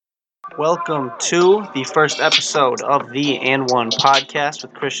Welcome to the first episode of the And One podcast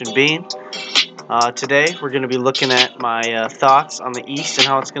with Christian Bean. Today, we're going to be looking at my thoughts on the East and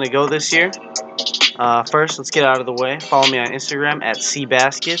how it's going to go this year. First, let's get out of the way. Follow me on Instagram at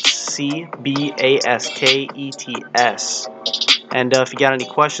cbaskets, CBASKETS. And if you got any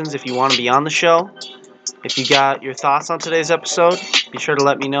questions, if you want to be on the show, if you got your thoughts on today's episode, be sure to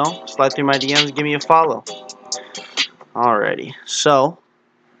let me know. Slide through my DMs and give me a follow. Alrighty, so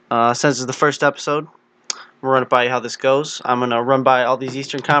since it's the first episode, we'll run it by you how this goes. I'm going to run by all these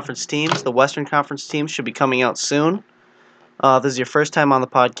Eastern Conference teams. The Western Conference teams should be coming out soon. This is your first time on the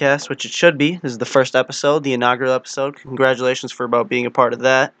podcast, which it should be. This is the first episode, the inaugural episode. Congratulations for about being a part of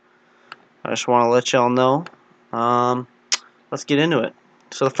that. I just want to let y'all know. Let's get into it.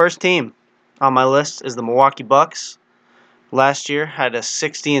 So the first team on my list is the Milwaukee Bucks. Last year had a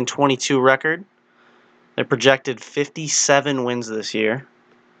 60-22 record. They projected 57 wins this year.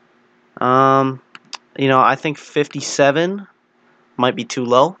 I think 57 might be too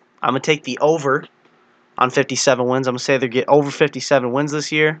low. I'm going to take the over on 57 wins. I'm going to say they get over 57 wins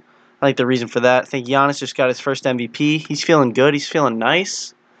this year. I think the reason for that, I think Giannis just got his first MVP. He's feeling good. He's feeling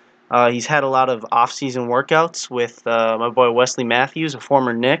nice. He's had a lot of off-season workouts with my boy Wesley Matthews, a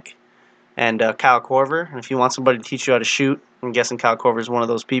former Knick, and Kyle Korver. And if you want somebody to teach you how to shoot, I'm guessing Kyle Korver is one of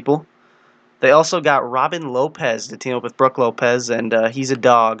those people. They also got Robin Lopez to team up with Brooke Lopez, and he's a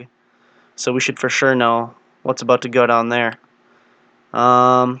dog. So we should for sure know what's about to go down there.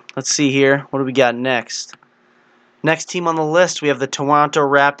 Let's see here. What do we got next? Next team on the list, we have the Toronto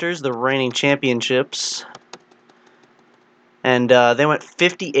Raptors, the reigning championships. And they went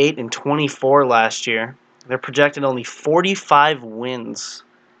 58-24 last year. They're projected only 45 wins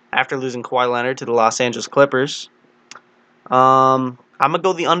after losing Kawhi Leonard to the Los Angeles Clippers. I'm going to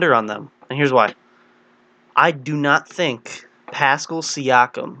go the under on them. And here's why. I do not think Pascal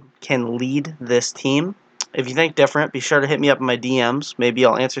Siakam can lead this team. If you think different, be sure to hit me up in my DMs. Maybe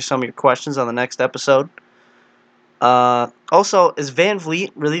I'll answer some of your questions on the next episode. Also, is Van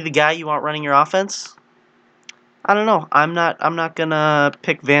Vliet really the guy you want running your offense? I don't know. I'm not gonna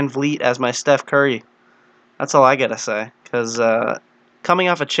pick Van Vliet as my Steph Curry. That's all I gotta say. Because coming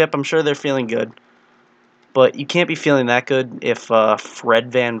off a chip, I'm sure they're feeling good. But you can't be feeling that good if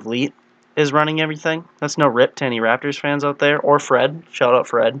Fred Van Vliet is running everything. That's no rip to any Raptors fans out there. Or Fred. Shout out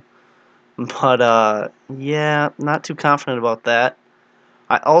Fred. But, yeah, not too confident about that.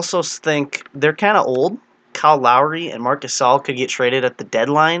 I also think they're kind of old. Kyle Lowry and Marc Gasol could get traded at the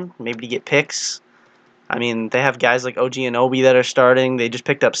deadline, maybe to get picks. I mean, they have guys like OG Anunoby that are starting. They just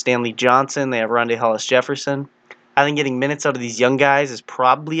picked up Stanley Johnson. They have Rondae Hollis-Jefferson. I think getting minutes out of these young guys is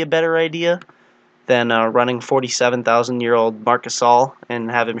probably a better idea than running 47,000-year-old Marc Gasol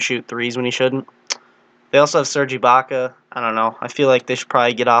and have him shoot threes when he shouldn't. They also have Serge Ibaka. I don't know. I feel like they should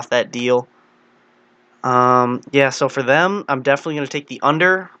probably get off that deal. So for them, I'm definitely going to take the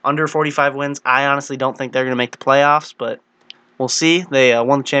under 45 wins. I honestly don't think they're going to make the playoffs, but we'll see. They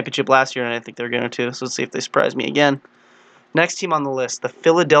won the championship last year, and I think they're going to, so let's see if they surprise me again. Next team on the list, the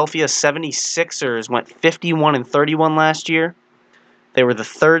Philadelphia 76ers went 51-31 last year. They were the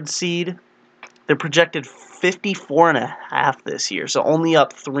third seed. They're projected 54.5 this year, so only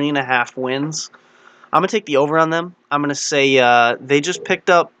up 3.5 wins. I'm going to take the over on them. I'm going to say they just picked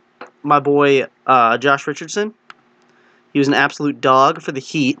up my boy Josh Richardson. He was an absolute dog for the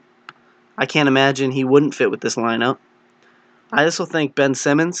Heat. I can't imagine he wouldn't fit with this lineup. I also think Ben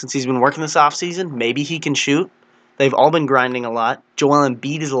Simmons, since he's been working this offseason, maybe he can shoot. They've all been grinding a lot. Joel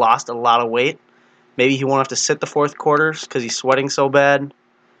Embiid has lost a lot of weight. Maybe he won't have to sit the fourth quarters because he's sweating so bad.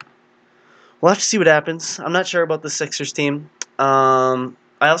 We'll have to see what happens. I'm not sure about the Sixers team.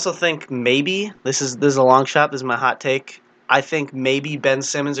 I also think maybe, this is a long shot, this is my hot take, I think maybe Ben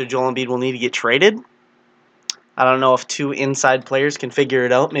Simmons or Joel Embiid will need to get traded. I don't know if two inside players can figure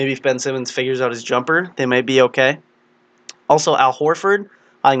it out. Maybe if Ben Simmons figures out his jumper, they might be okay. Also, Al Horford,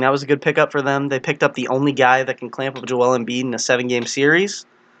 I think that was a good pickup for them. They picked up the only guy that can clamp up Joel Embiid in a 7-game series.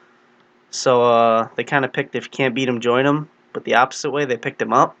 So they kind of picked, if you can't beat him, join him. But the opposite way, they picked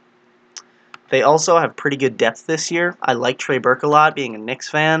him up. They also have pretty good depth this year. I like Trey Burke a lot, being a Knicks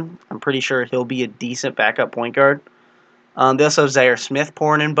fan. I'm pretty sure he'll be a decent backup point guard. They also have Zaire Smith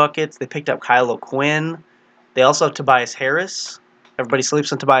pouring in buckets. They picked up Kyle O'Quinn. They also have Tobias Harris. Everybody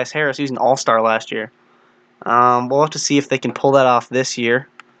sleeps on Tobias Harris. He was an all-star last year. We'll have to see if they can pull that off this year.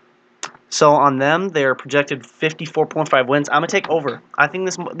 So on them, they're projected 54.5 wins. I'm going to take over. I think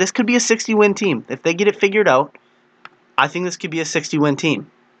this could be a 60-win team. If they get it figured out, I think this could be a 60-win team.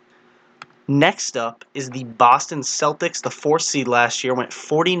 Next up is the Boston Celtics, the 4th seed last year, went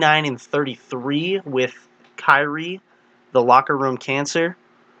 49-33 with Kyrie, the locker room cancer.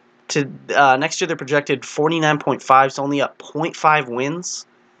 Next year they're projected 49.5, so only up 0.5 wins.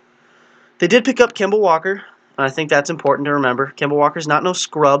 They did pick up Kemba Walker, and I think that's important to remember. Kemba Walker's not no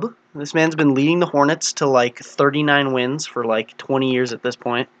scrub. This man's been leading the Hornets to like 39 wins for like 20 years at this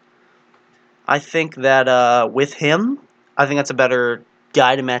point. I think that with him, I think that's a better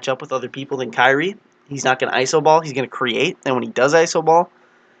guy to match up with other people than Kyrie. He's not going to ISO ball. He's going to create, and when he does ISO ball,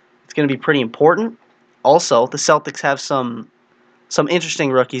 it's going to be pretty important. Also, the Celtics have some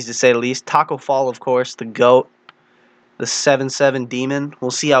interesting rookies, to say the least. Taco Fall, of course, the GOAT, the 7-7 Demon.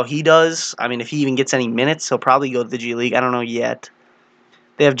 We'll see how he does. I mean, if he even gets any minutes, he'll probably go to the G League. I don't know yet.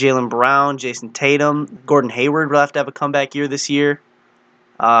 They have Jaylen Brown, Jason Tatum. Gordon Hayward will have to have a comeback year this year.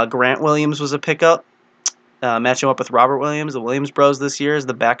 Grant Williams was a pickup. Matching up with Robert Williams, the Williams Bros this year, as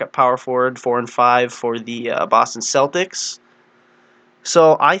the backup power forward, 4 and 5 for the Boston Celtics.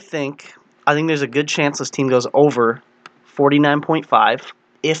 So I think there's a good chance this team goes over 49.5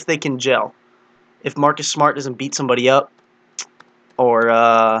 if they can gel. If Marcus Smart doesn't beat somebody up, or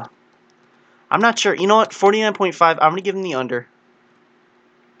I'm not sure. You know what? 49.5. I'm gonna give them the under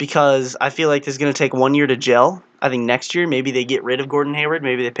because I feel like this is gonna take 1 year to gel. I think next year maybe they get rid of Gordon Hayward.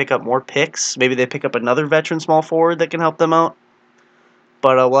 Maybe they pick up more picks. Maybe they pick up another veteran small forward that can help them out.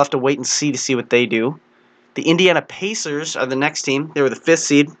 But we'll have to wait and see to see what they do. The Indiana Pacers are the next team. They were the 5th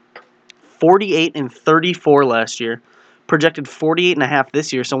seed, 48-34 last year, projected 48.5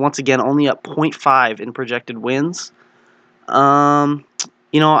 this year. So once again, only up 0.5 in projected wins.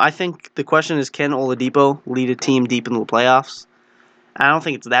 I think the question is, can Oladipo lead a team deep into the playoffs? I don't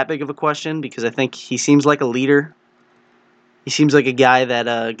think it's that big of a question because I think he seems like a leader. He seems like a guy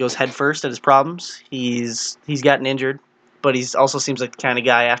that goes headfirst at his problems. He's gotten injured, but he also seems like the kind of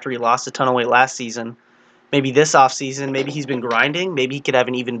guy after he lost a ton of weight last season. Maybe this offseason, maybe he's been grinding. Maybe he could have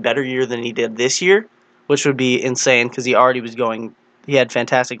an even better year than he did this year, which would be insane because he had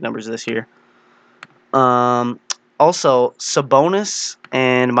fantastic numbers this year. Also, Sabonis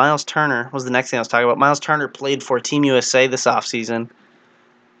and Miles Turner was the next thing I was talking about. Miles Turner played for Team USA this offseason.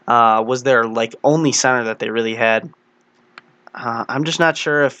 Was their only center that they really had. I'm just not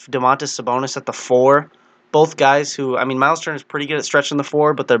sure if Domantas Sabonis at the 4, both guys who, Miles Turner's pretty good at stretching the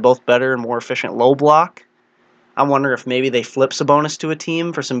 4, but they're both better and more efficient low block. I wonder if maybe they flip Sabonis to a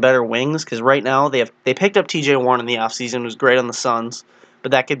team for some better wings, because right now they picked up T.J. Warren in the offseason, who was great on the Suns,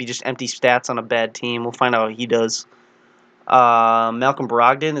 but that could be just empty stats on a bad team. We'll find out how he does. Malcolm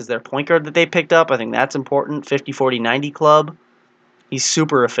Brogdon is their point guard that they picked up. I think that's important. 50-40-90 club. He's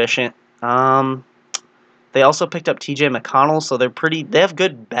super efficient. They also picked up T.J. McConnell, so they have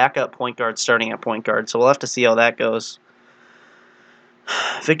good backup point guards starting at point guard, so we'll have to see how that goes.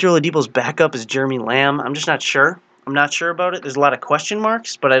 Victor Oladipo's backup is Jeremy Lamb. I'm just not sure. I'm not sure about it. There's a lot of question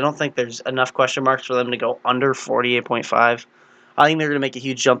marks, but I don't think there's enough question marks for them to go under 48.5. I think they're going to make a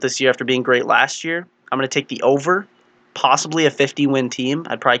huge jump this year after being great last year. I'm going to take the over, possibly a 50-win team.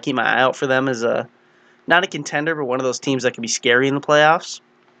 I'd probably keep my eye out for them as not a contender, but one of those teams that can be scary in the playoffs.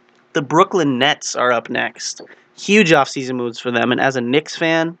 The Brooklyn Nets are up next. Huge offseason moves for them, and as a Knicks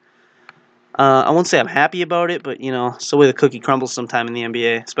fan, I won't say I'm happy about it, but, it's the way the cookie crumbles sometime in the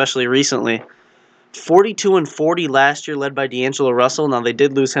NBA, especially recently. 42-40 last year, led by D'Angelo Russell. Now, they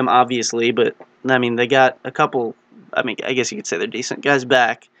did lose him, obviously, but, they got a couple, I guess you could say they're decent guys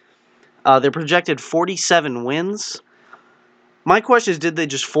back. They're projected 47 wins. My question is, did they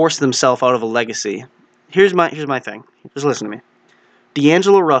just force themselves out of a legacy? Here's my thing. Just listen to me.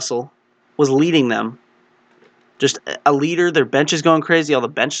 D'Angelo Russell was leading them. Just a leader. Their bench is going crazy. All the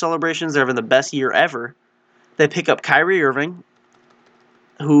bench celebrations. They're having the best year ever. They pick up Kyrie Irving,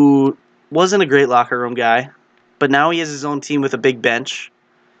 who wasn't a great locker room guy, but now he has his own team with a big bench.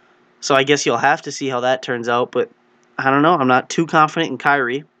 So I guess you'll have to see how that turns out. But I don't know. I'm not too confident in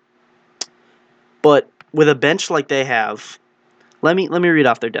Kyrie. But with a bench like they have, let me read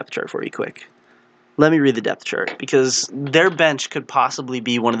off their depth chart for you quick. Let me read the depth chart because their bench could possibly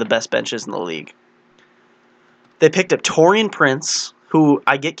be one of the best benches in the league. They picked up Taurean Prince, who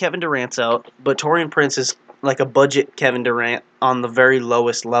I get Kevin Durant's out, but Taurean Prince is like a budget Kevin Durant on the very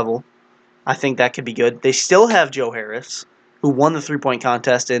lowest level. I think that could be good. They still have Joe Harris, who won the three-point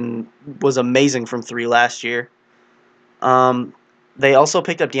contest and was amazing from 3 last year. They also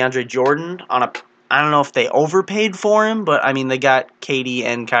picked up DeAndre Jordan on I don't know if they overpaid for him, but they got KD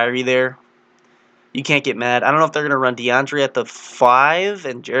and Kyrie there. You can't get mad. I don't know if they're going to run DeAndre at the 5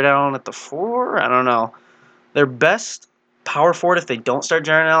 and Jared Allen at the 4. I don't know. Their best power forward, if they don't start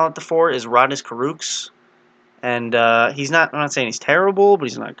Jared Allen at the 4, is Rodney Caruks. And I'm not saying he's terrible, but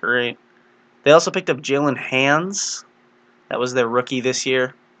he's not great. They also picked up Jalen Hands. That was their rookie this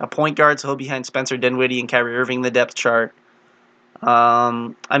year. A point guard, so he'll be behind Spencer Dinwiddie and Kyrie Irving in the depth chart.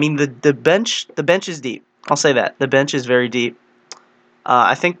 I mean the bench is deep. I'll say that the bench is very deep.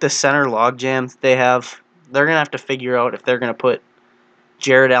 I think the center logjam they're gonna have to figure out if they're gonna put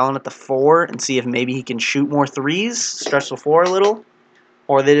Jared Allen at the 4 and see if maybe he can shoot more threes, stretch the floor a little,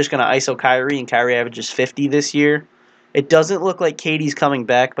 or they're just gonna ISO Kyrie and Kyrie averages 50 this year. It doesn't look like KD's coming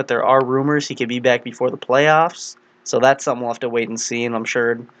back, but there are rumors he could be back before the playoffs. So that's something we'll have to wait and see, and I'm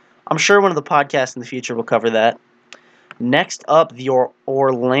sure one of the podcasts in the future will cover that. Next up, the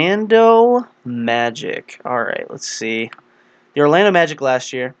Orlando Magic. All right, let's see. The Orlando Magic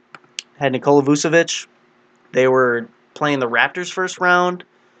last year had Nikola Vucevic. They were playing the Raptors first round.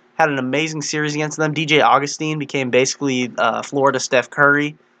 Had an amazing series against them. DJ Augustine became basically Florida Steph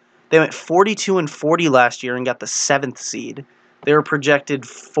Curry. They went 42-40 last year and got the 7th seed. They were projected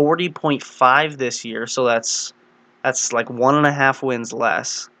 40.5 this year, so that's like 1.5 wins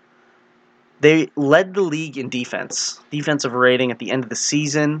less. They led the league in defensive rating at the end of the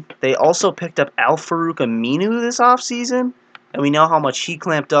season. They also picked up Al-Farouq Aminu this offseason, and we know how much he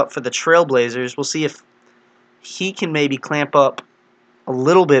clamped up for the Trailblazers. We'll see if he can maybe clamp up a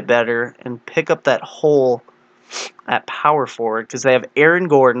little bit better and pick up that hole at power forward because they have Aaron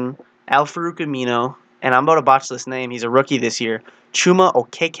Gordon, Al-Farouq Aminu, and I'm about to botch this name. He's a rookie this year. Chuma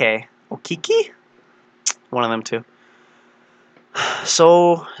Okeke? One of them two.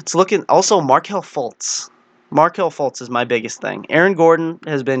 So it's looking also Markelle Fultz. Markelle Fultz is my biggest thing. Aaron Gordon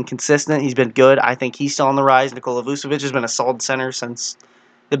has been consistent. He's been good. I think he's still on the rise. Nikola Vucevic has been a solid center since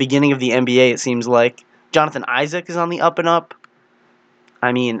the beginning of the NBA, it seems like. Jonathan Isaac is on the up and up.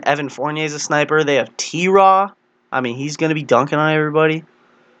 I mean, Evan Fournier is a sniper. They have T-Raw. I mean, he's going to be dunking on everybody.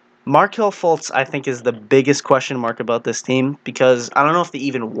 Markelle Fultz, I think, is the biggest question mark about this team because I don't know if they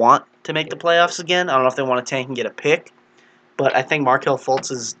even want to make the playoffs again. I don't know if they want to tank and get a pick. But I think Markelle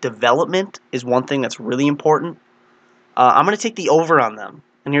Fultz's development is one thing that's really important. I'm going to take the over on them,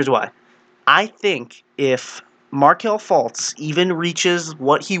 and here's why. I think if Markelle Fultz even reaches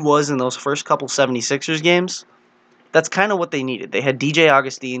what he was in those first couple 76ers games, that's kind of what they needed. They had DJ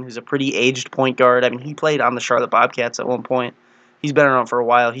Augustine, who's a pretty aged point guard. I mean, he played on the Charlotte Bobcats at one point. He's been around for a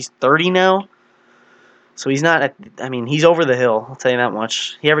while. He's 30 now. So he's not he's over the hill, I'll tell you that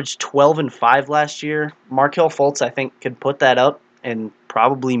much. He averaged 12 and 5 last year. Markelle Fultz, I think, could put that up and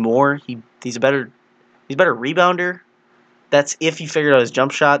probably more. He's a better rebounder. That's if he figured out his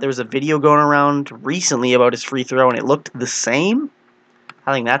jump shot. There was a video going around recently about his free throw, and it looked the same.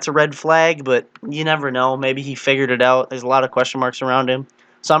 I think that's a red flag, but you never know. Maybe he figured it out. There's a lot of question marks around him.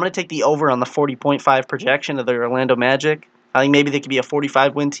 So I'm going to take the over on the 40.5 projection of the Orlando Magic. I think maybe they could be a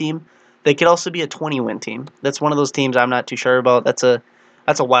 45-win team. They could also be a 20-win team. That's one of those teams I'm not too sure about. That's a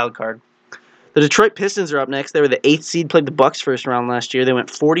wild card. The Detroit Pistons are up next. They were the 8th seed, played the Bucks first round last year. They went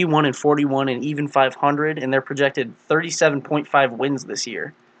 41-41 and even 500, and they're projected 37.5 wins this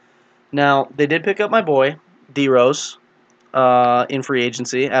year. Now, they did pick up my boy, D Rose, in free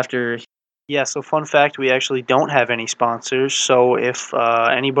agency after. Yeah, so fun fact, we actually don't have any sponsors. So if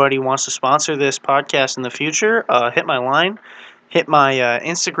anybody wants to sponsor this podcast in the future, hit my line. Hit my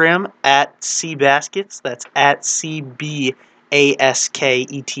Instagram at CBaskets. That's at CBASKETS.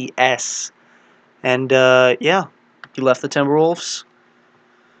 And yeah, he left the Timberwolves.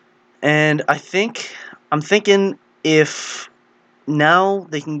 And I'm thinking if now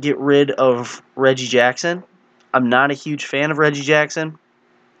they can get rid of Reggie Jackson. I'm not a huge fan of Reggie Jackson.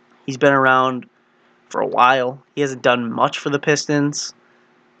 He's been around for a while. He hasn't done much for the Pistons.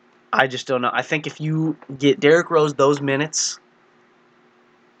 I just don't know. I think if you get Derrick Rose those minutes,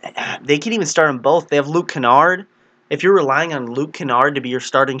 they can even start them both. They have Luke Kennard. If you're relying on Luke Kennard to be your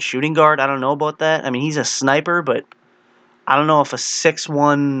starting shooting guard, I don't know about that. I mean, he's a sniper, but I don't know if a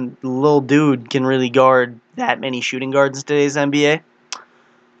 6'1" little dude can really guard that many shooting guards in today's NBA.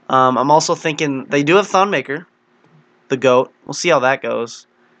 I'm also thinking they do have Thonmaker, the GOAT. We'll see how that goes.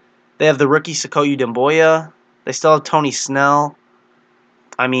 They have the rookie Sekou Doumbouya. They still have Tony Snell.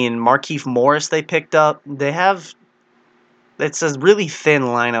 I mean, Markieff Morris they picked up. It's a really thin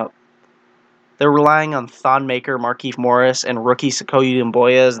lineup. They're relying on Thonmaker, Markieff Morris, and rookie Sekou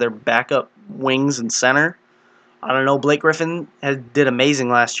Doumbouya as their backup wings and center. I don't know. Blake Griffin did amazing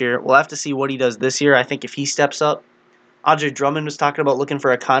last year. We'll have to see what he does this year. I think if he steps up. Andre Drummond was talking about looking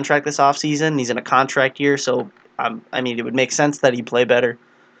for a contract this offseason. He's in a contract year, so it would make sense that he'd play better.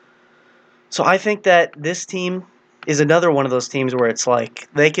 So I think that this team is another one of those teams where it's like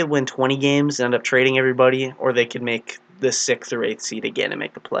they could win 20 games and end up trading everybody, or they could make the 6th or 8th seed again and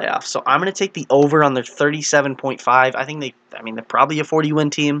make the playoffs. So I'm going to take the over on their 37.5. I think they're probably a 40-win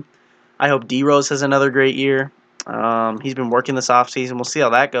team. I hope D Rose has another great year. He's been working this offseason. We'll see how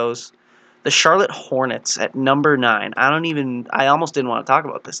that goes. The Charlotte Hornets at number 9. I almost didn't want to talk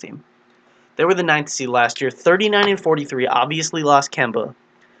about this team. They were the 9th seed last year, 39-43. Obviously lost Kemba.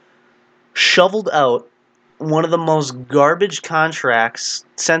 Shoveled out one of the most garbage contracts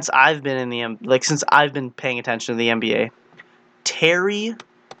since I've been since I've been paying attention to the NBA. Terry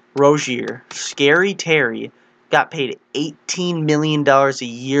Rozier, Scary Terry, got paid $18 million a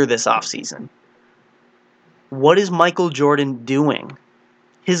year this offseason. What is Michael Jordan doing?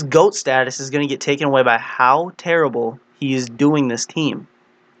 His GOAT status is going to get taken away by how terrible he is doing this team.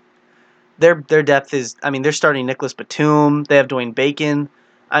 Their depth is, they're starting Nicholas Batum. They have Dwayne Bacon.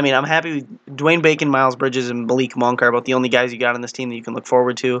 I'm happy with Dwayne Bacon, Miles Bridges, and Malik Monk are about the only guys you got on this team that you can look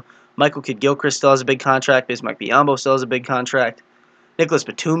forward to. Michael Kidd-Gilchrist still has a big contract. Bismack Biyombo still has a big contract. Nicholas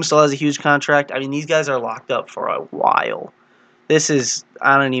Batum still has a huge contract. These guys are locked up for a while. This is,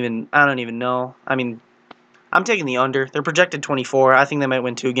 I don't even know. I'm taking the under. They're projected 24. I think they might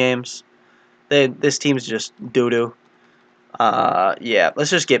win 2 games. This team's just doo-doo. Yeah, let's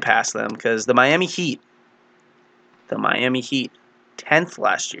just get past them because the Miami Heat, 10th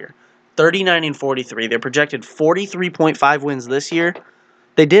last year, 39-43. They're projected 43.5 wins this year.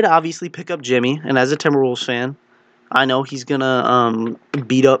 They did obviously pick up Jimmy, and as a Timberwolves fan, I know he's gonna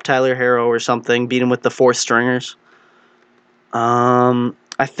beat up Tyler Herro or something, beat him with the 4th stringers. I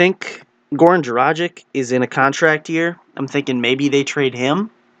think Goran Dragic is in a contract year. I'm thinking maybe they trade him,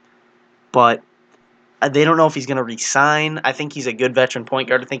 but they don't know if he's going to re-sign. I think he's a good veteran point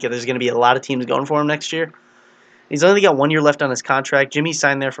guard. I think there's going to be a lot of teams going for him next year. He's only got 1 year left on his contract. Jimmy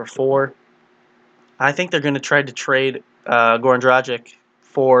signed there for 4. I think they're going to try to trade Goran Dragic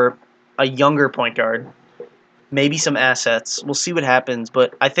for a younger point guard, maybe some assets. We'll see what happens,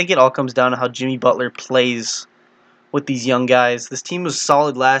 but I think it all comes down to how Jimmy Butler plays with these young guys. This team was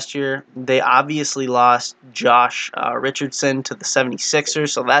solid last year. They obviously lost Josh Richardson to the 76ers,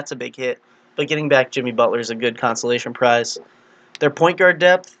 so that's a big hit. But getting back Jimmy Butler is a good consolation prize. Their point guard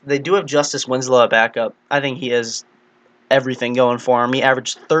depth, they do have Justice Winslow at backup. I think he has everything going for him. He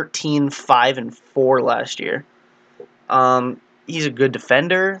averaged 13, 5, and 4 last year. He's a good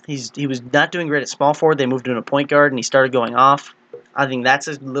defender. He was not doing great at small forward. They moved him to point guard, and he started going off. I think that's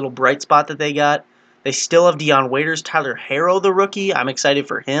a little bright spot that they got. They still have Dion Waiters, Tyler Herro, the rookie. I'm excited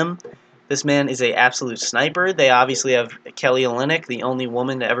for him. This man is an absolute sniper. They obviously have Kelly Olynyk, the only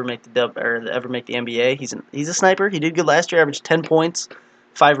woman to ever make the NBA. He's a sniper. He did good last year. Averaged 10 points,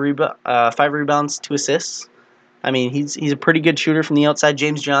 5 rebounds, 2 assists. He's a pretty good shooter from the outside.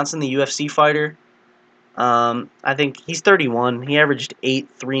 James Johnson, the UFC fighter. I think he's 31. He averaged 8,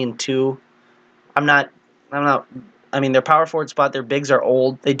 3, and 2. Their power forward spot, their bigs are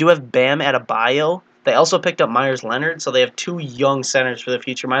old. They do have Bam Adebayo. They also picked up Myers Leonard, so they have 2 young centers for the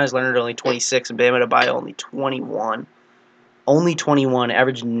future. Myers Leonard only 26 and Bam Adebayo only 21. Only 21.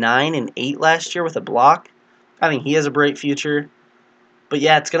 Averaged 9 and 8 last year with a block. I think he has a bright future. But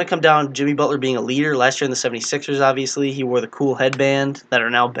yeah, it's going to come down to Jimmy Butler being a leader. Last year in the 76ers, obviously, he wore the cool headband that are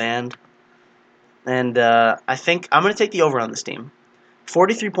now banned. And I think I'm going to take the over on this team.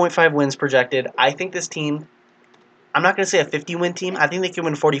 43.5 wins projected. I think this team, I'm not going to say a 50-win team. I think they can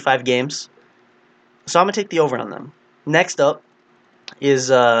win 45 games. So I'm going to take the over on them. Next up is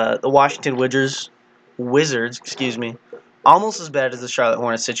the Washington Wizards. Almost as bad as the Charlotte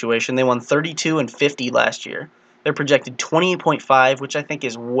Hornets situation. They won 32-50 last year. They're projected 28.5, which I think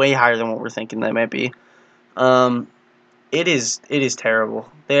is way higher than what we're thinking they might be. It is terrible.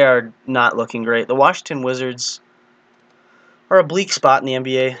 They are not looking great. The Washington Wizards are a bleak spot in the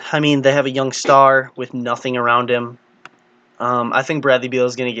NBA. They have a young star with nothing around him. I think Bradley Beal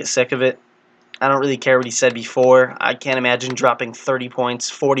is going to get sick of it. I don't really care what he said before. I can't imagine dropping 30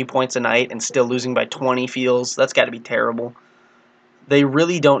 points, 40 points a night, and still losing by 20 feels. That's got to be terrible. They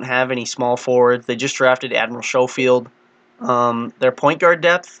really don't have any small forwards. They just drafted Admiral Schofield. Their point guard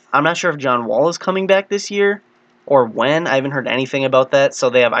depth, I'm not sure if John Wall is coming back this year or when. I haven't heard anything about that. So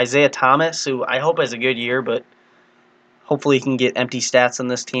they have Isaiah Thomas, who I hope has a good year, but hopefully he can get empty stats on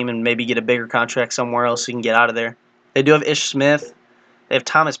this team and maybe get a bigger contract somewhere else so he can get out of there. They do have Ish Smith. They have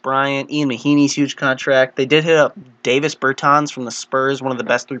Thomas Bryant, Ian Mahiney's huge contract. They did hit up Davis Bertans from the Spurs, one of the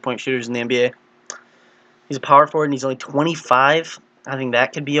best three-point shooters in the NBA. He's a power forward, and he's only 25. I think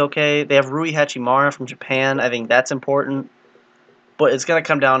that could be okay. They have Rui Hachimura from Japan. I think that's important. But it's going to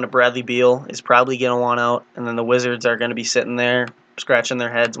come down to Bradley Beal is probably going to want out, and then the Wizards are going to be sitting there scratching their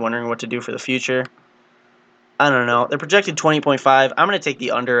heads wondering what to do for the future. I don't know. They're projected 20.5. I'm going to take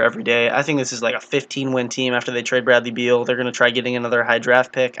the under every day. I think this is like a 15-win team after they trade Bradley Beal. They're going to try getting another high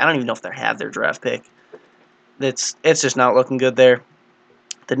draft pick. I don't even know if they have their draft pick. It's just not looking good there.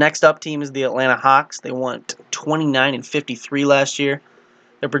 The next up team is the Atlanta Hawks. They won 29-53 last year.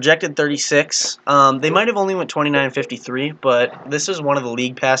 They're projected 36. They might have only went 29-53, but this is one of the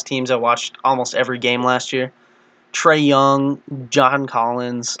League Pass teams I watched almost every game last year. Trae Young, John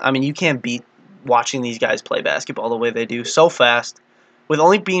Collins. I mean, you can't beat watching these guys play basketball the way they do so fast. With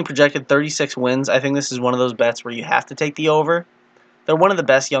only being projected 36 wins, I think this is one of those bets where you have to take the over. They're one of the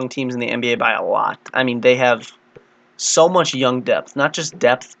best young teams in the NBA by a lot. I mean, they have so much young depth. Not just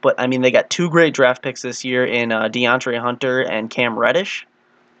depth, but I mean, they got 2 great draft picks this year in DeAndre Hunter and Cam Reddish.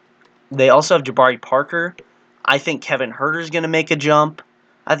 They also have Jabari Parker. I think Kevin Huerter is going to make a jump.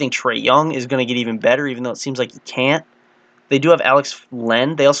 I think Trae Young is going to get even better, even though it seems like he can't. They do have Alex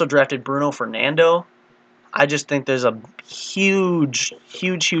Len. They also drafted Bruno Fernando. I just think there's a huge.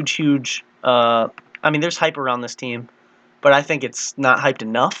 I mean, there's hype around this team, but I think it's not hyped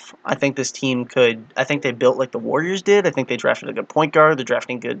enough. I think this team could. I think they built like the Warriors did. I think they drafted a good point guard. They're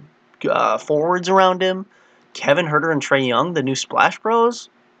drafting good forwards around him. Kevin Huerter and Trae Young, the new Splash Bros.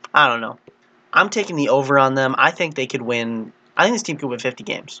 I don't know. I'm taking the over on them. I think they could win. I think this team could win 50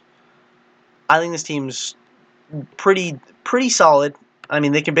 games. I think this team's pretty solid. I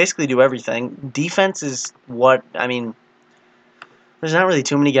mean, they can basically do everything. Defense is what, I mean, there's not really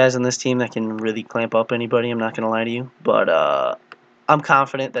too many guys on this team that can really clamp up anybody, I'm not going to lie to you. But I'm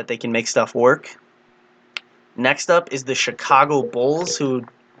confident that they can make stuff work. Next up is the Chicago Bulls, who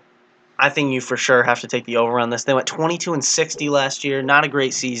I think you for sure have to take the over on this. They went 22-60 last year, not a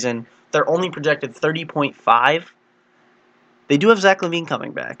great season. They're only projected 30.5. They do have Zach LaVine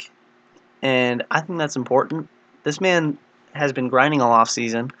coming back, and I think that's important. This man has been grinding all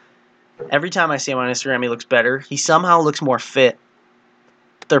offseason. Every time I see him on Instagram, he looks better. He somehow looks more fit.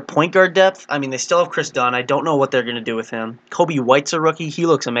 Their point guard depth, I mean, they still have Chris Dunn. I don't know what they're going to do with him. Kobe White's a rookie. He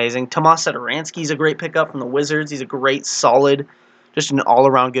looks amazing. Tomas Satoransky's a great pickup from the Wizards. He's a great, solid, just an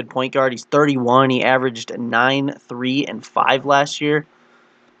all-around good point guard. He's 31. He averaged 9, 3, and 5 last year.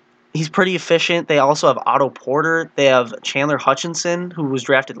 He's pretty efficient. They also have Otto Porter. They have Chandler Hutchinson, who was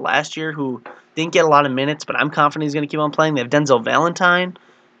drafted last year, who didn't get a lot of minutes, but I'm confident he's going to keep on playing. They have Denzel Valentine.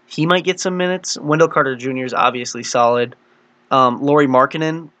 He might get some minutes. Wendell Carter Jr. is obviously solid. Lauri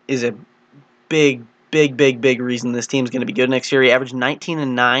Markkanen is a big reason this team's going to be good next year. He averaged 19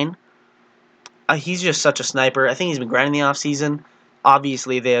 and 9. He's just such a sniper. I think he's been grinding the offseason.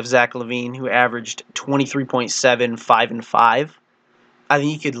 Obviously, they have Zach LaVine, who averaged 23.7, 5, and 5. I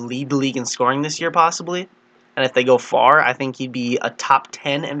think he could lead the league in scoring this year, possibly. And if they go far, I think he'd be a top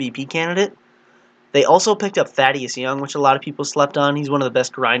 10 MVP candidate. They also picked up Thaddeus Young, which a lot of people slept on. He's one of the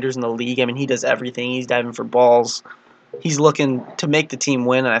best grinders in the league. I mean, he does everything. He's diving for balls. He's looking to make the team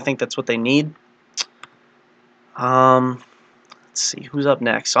win, and I think that's what they need. Let's see, who's up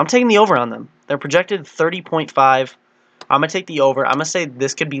next? So I'm taking the over on them. They're projected 30.5. I'm going to take the over. I'm going to say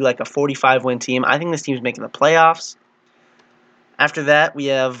this could be like a 45-win team. I think this team's making the playoffs. After that, we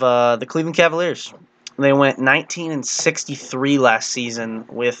have the Cleveland Cavaliers. They went 19-63 last season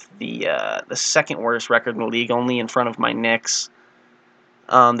with the second worst record in the league, only in front of my Knicks.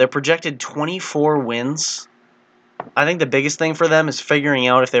 They're projected 24 wins. I think the biggest thing for them is figuring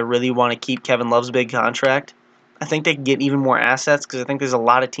out if they really want to keep Kevin Love's big contract. I think they can get even more assets because I think there's a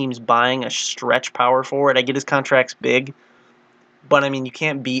lot of teams buying a stretch power forward. I get his contract's big, but I mean you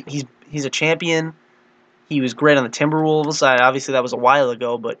can't beat. He's a champion. He was great on the Timberwolves side. Obviously, that was a while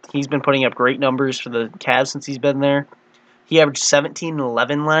ago, but he's been putting up great numbers for the Cavs since he's been there. He averaged 17 and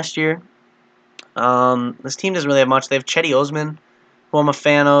 11 last year. This team doesn't really have much. They have Cedi Osman, who I'm a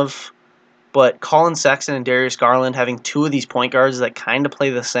fan of, but Colin Sexton and Darius Garland having two of these point guards that kind of play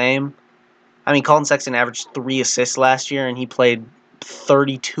the same. I mean, Colin Sexton averaged 3 assists last year, and he played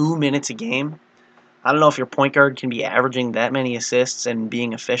 32 minutes a game. I don't know if your point guard can be averaging that many assists and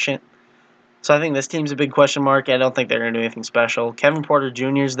being efficient. So I think this team's a big question mark. I don't think they're going to do anything special. Kevin Porter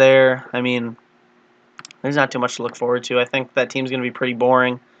Jr. is there. I mean, there's not too much to look forward to. I think that team's going to be pretty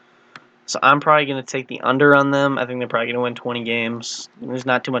boring. So I'm probably going to take the under on them. I think they're probably going to win 20 games. There's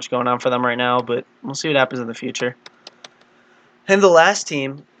not too much going on for them right now, but we'll see what happens in the future. And the last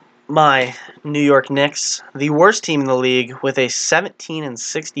team, my New York Knicks, the worst team in the league with a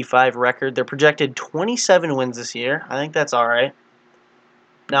 17-65 record. They're projected 27 wins this year. I think that's all right.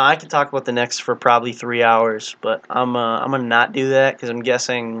 Now, I could talk about the Knicks for probably 3 hours, but I'm going to not do that because I'm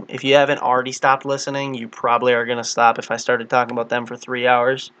guessing if you haven't already stopped listening, you probably are going to stop if I started talking about them for 3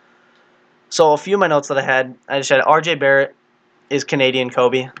 hours. So a few of my notes that I just had RJ Barrett is Canadian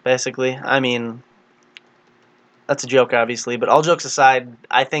Kobe, basically. I mean, that's a joke, obviously, but all jokes aside,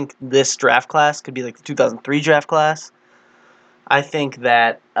 I think this draft class could be like the 2003 draft class. I think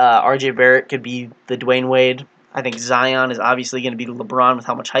that RJ Barrett could be the Dwayne Wade. I think Zion is obviously going to be LeBron with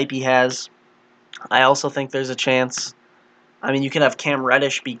how much hype he has. I also think there's a chance I mean, you could have Cam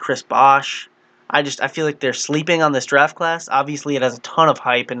Reddish be Chris Bosh. I feel like they're sleeping on this draft class. Obviously, it has a ton of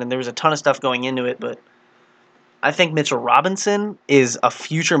hype, and there was a ton of stuff going into it, but I think Mitchell Robinson is a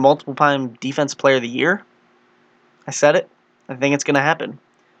future multiple-time Defensive Player of the Year. I said it. I think it's going to happen.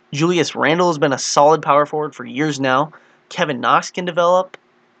 Julius Randle has been a solid power forward for years now. Kevin Knox can develop.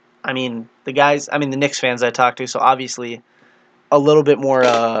 I mean, the Knicks fans I talked to, so obviously a little bit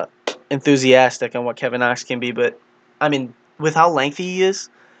more enthusiastic on what Kevin Knox can be, but I mean, with how lengthy he is,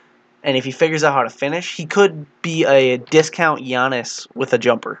 and if he figures out how to finish, he could be a discount Giannis with a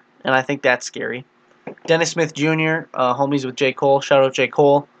jumper, and I think that's scary. Dennis Smith Jr., homies with J. Cole. Shout out J.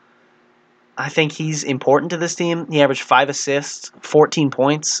 Cole. I think he's important to this team. He averaged 5 assists, 14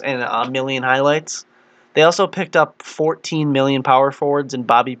 points, and a million highlights. They also picked up 14 million power forwards in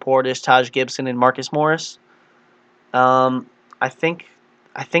Bobby Portis, Taj Gibson, and Marcus Morris. I think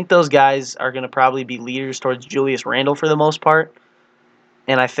those guys are going to probably be leaders towards Julius Randle for the most part.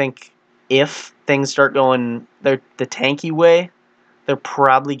 And I think if things start going the tanky way, they're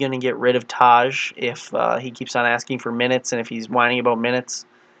probably going to get rid of Taj if he keeps on asking for minutes and if he's whining about minutes.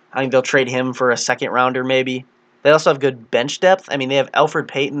 I think they'll trade him for a second rounder maybe. They also have good bench depth. I mean, they have Alfred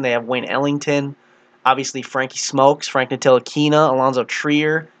Payton, they have Wayne Ellington, obviously Frankie Smokes, Frank Ntilikina, Alonzo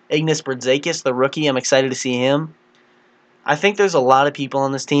Trier, Ignas Brzezikis, the rookie. I'm excited to see him. I think there's a lot of people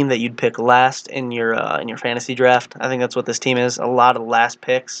on this team that you'd pick last in your fantasy draft. I think that's what this team is, a lot of last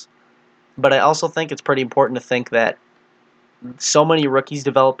picks. But I also think it's pretty important to think that so many rookies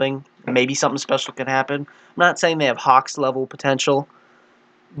developing, maybe something special can happen. I'm not saying they have Hawks level potential,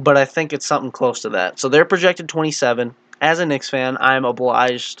 but I think it's something close to that. So they're projected 27. As a Knicks fan, I'm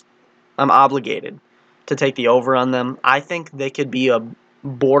obligated to take the over on them. I think they could be a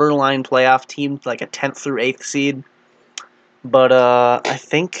borderline playoff team, like a 10th through 8th seed. But I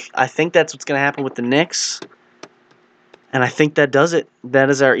think that's what's going to happen with the Knicks. And I think that does it. That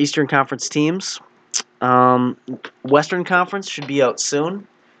is our Eastern Conference teams. Western Conference should be out soon.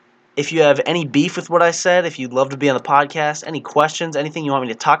 If you have any beef with what I said, if you'd love to be on the podcast, any questions, anything you want me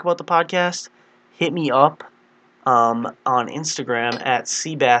to talk about the podcast, hit me up on Instagram at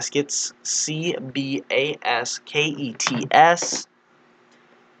cbaskets, CBASKETS.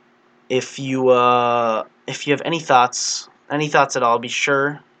 If you have any thoughts at all, be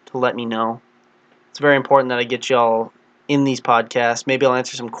sure to let me know. It's very important that I get y'all in these podcasts. Maybe I'll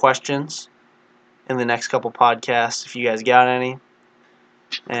answer some questions in the next couple podcasts if you guys got any.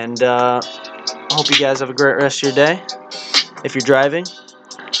 And I hope you guys have a great rest of your day. If you're driving,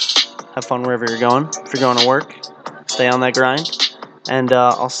 have fun wherever you're going. If you're going to work, stay on that grind. And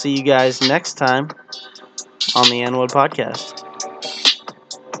I'll see you guys next time on the Anwood Podcast.